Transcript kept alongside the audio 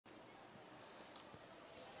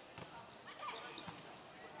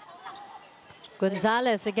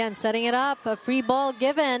Gonzalez again setting it up. A free ball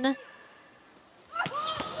given.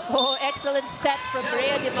 Oh, excellent set from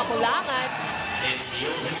Rhea de Maculangan.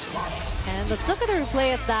 And let's look at the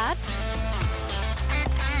replay of that.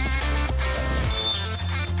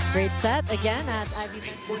 Great set again at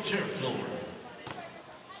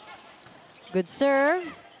good serve.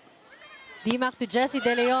 Dimac to Jessey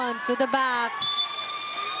de Leon to the back.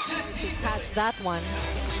 Catch that one.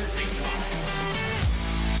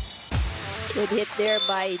 Good hit there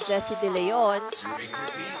by Jessey de Leon,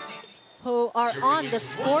 who are on the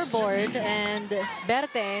scoreboard, and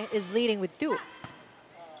Berte is leading with 2.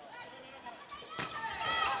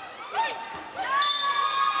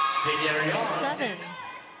 Seven.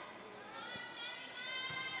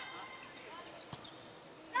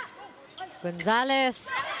 Gonzalez,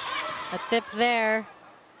 a tip there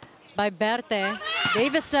by Berte.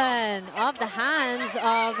 Davison off the hands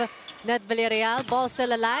of Net Villarreal. Ball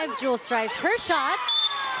still alive. Jules tries her shot.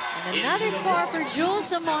 And another score for Jules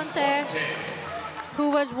Samonte,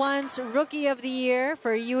 who was once Rookie of the Year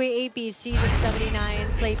for UAAP Season 79,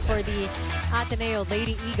 played for the Ateneo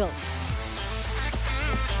Lady Eagles.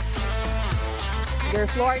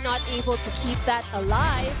 Gerflor not able to keep that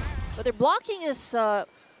alive, but their blocking is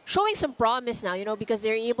showing some promise now, you know, because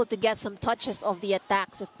they're able to get some touches of the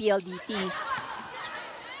attacks of PLDT.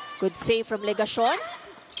 Good save from Legacion.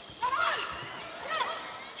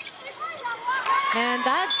 And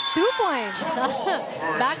that's 2 points.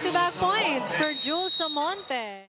 Back-to-back points for Jules Samonte.